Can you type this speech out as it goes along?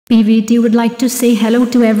PVT would like to say hello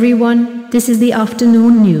to everyone. This is the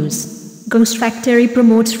afternoon news. Goose Factory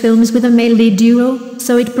promotes films with a male lead duo,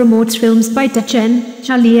 so it promotes films by Tieu Chien,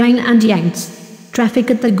 Zhao Liying and Yangtze.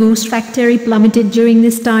 Traffic at the Goose Factory plummeted during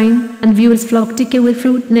this time, and viewers flocked to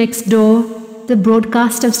Kiwifruit next door. The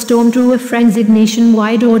broadcast of Storm drew a frenzied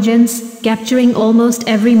nationwide audience, capturing almost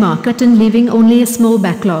every market and leaving only a small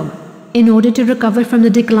backlog. In order to recover from the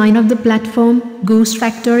decline of the platform, Goose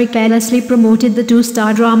Factory carelessly promoted the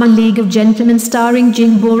two-star drama League of Gentlemen starring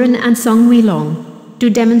Jing, Boran and Weilong. To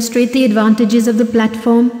demonstrate the advantages of the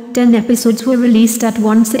platform, 10 episodes were released at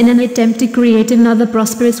once in an attempt to create another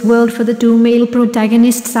prosperous world for the two male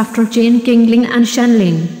protagonists after Chen Qingling and Shanhe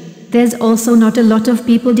Ling. There's also not a lot of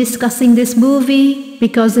people discussing this movie,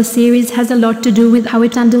 because the series has a lot to do with how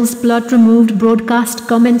it handles plot-removed broadcast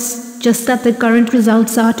comments, just that the current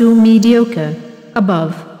results are too mediocre.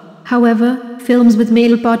 Above. However, films with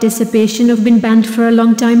male participation have been banned for a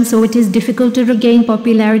long time, so it is difficult to regain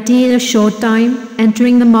popularity in a short time.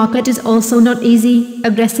 Entering the market is also not easy.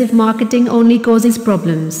 Aggressive marketing only causes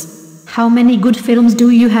problems. How many good films do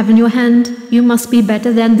you have in your hand? You must be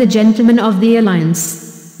better than the gentlemen of the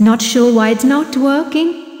alliance. Not sure why it's not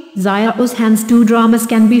working? Zhao Han's 2 dramas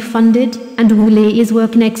can be funded, and Wu Lei's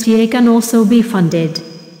work next year can also be funded.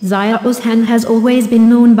 Zhao Han has always been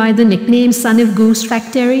known by the nickname Son of Goose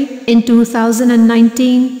Factory. In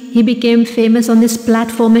 2019, he became famous on this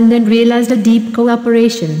platform and then realized a deep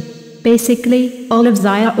cooperation. Basically, all of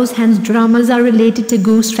Zhao Han's dramas are related to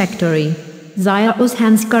Goose Factory. Zhao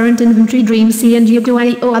Han's current inventory Dreamsea and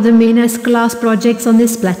Duongtu are the main S-class projects on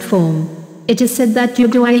this platform. It is said that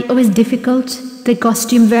Duongtu is difficult, the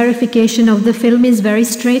costume verification of the film is very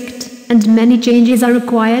strict, and many changes are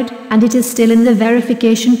required, and it is still in the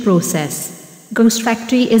verification process. Goose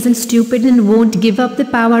Factory isn't stupid and won't give up the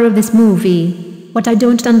power of this movie. What I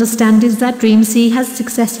don't understand is that Dreamsea has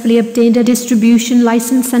successfully obtained a distribution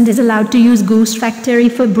license and is allowed to use Goose Factory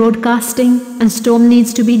for broadcasting, and Storm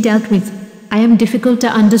needs to be dealt with. I am difficult to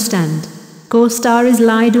understand. Co-star is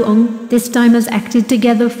Lai Duong, this time has acted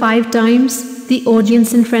together 5 times. The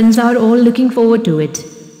audience and friends are all looking forward to it.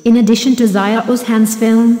 In addition to Zhao Han's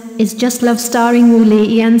film, It's Just Love starring Wu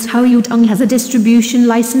Lei and Zhao Yutong has a distribution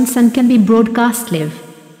license and can be broadcast live.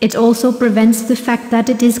 It also prevents the fact that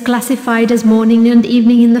it is classified as morning and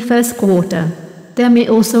evening in the first quarter. There may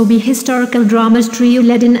also be historical dramas Trieu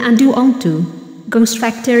Dinh and duongtu. Goose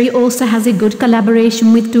Factory also has a good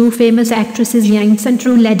collaboration with 2 famous actresses Yangzi and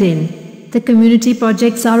Trieu Dinh. The community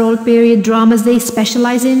projects are all period dramas they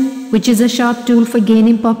specialize in, which is a sharp tool for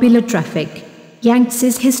gaining popular traffic.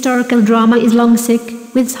 Yangtze's historical drama is Long Sick,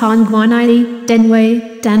 with Han Guanai,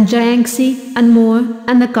 Denwei, Tanja Yangzi, and more,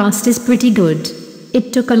 and the cast is pretty good.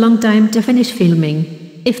 It took a long time to finish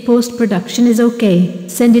filming. If post-production is okay,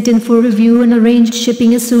 send it in for review and arrange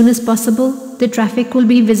shipping as soon as possible. The traffic will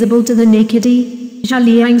be visible to the naked eye. Zhao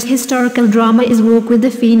Liying's historical drama is Walk with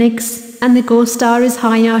the Phoenix, and the co-star is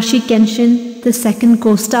Hayashi Kenshin, the second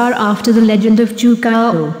co-star after The Legend of Chu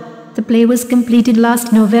Kao. The play was completed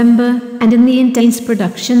last November, and in the intense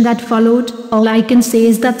production that followed, all I can say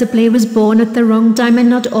is that the play was born at the wrong time and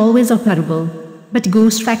not always operable. But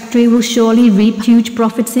Goose Factory will surely reap huge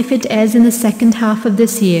profits if it airs in the second half of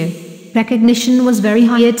this year. Recognition was very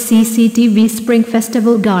high at CCTV Spring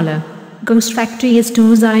Festival Gala. Goose Factory is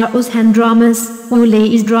 2 Zhao Han dramas, Wu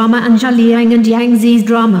Lei's drama and Zhao Liying and Yangtze's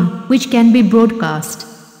drama, which can be broadcast.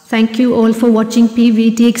 Thank you all for watching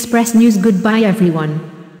PVT Express News. Goodbye everyone.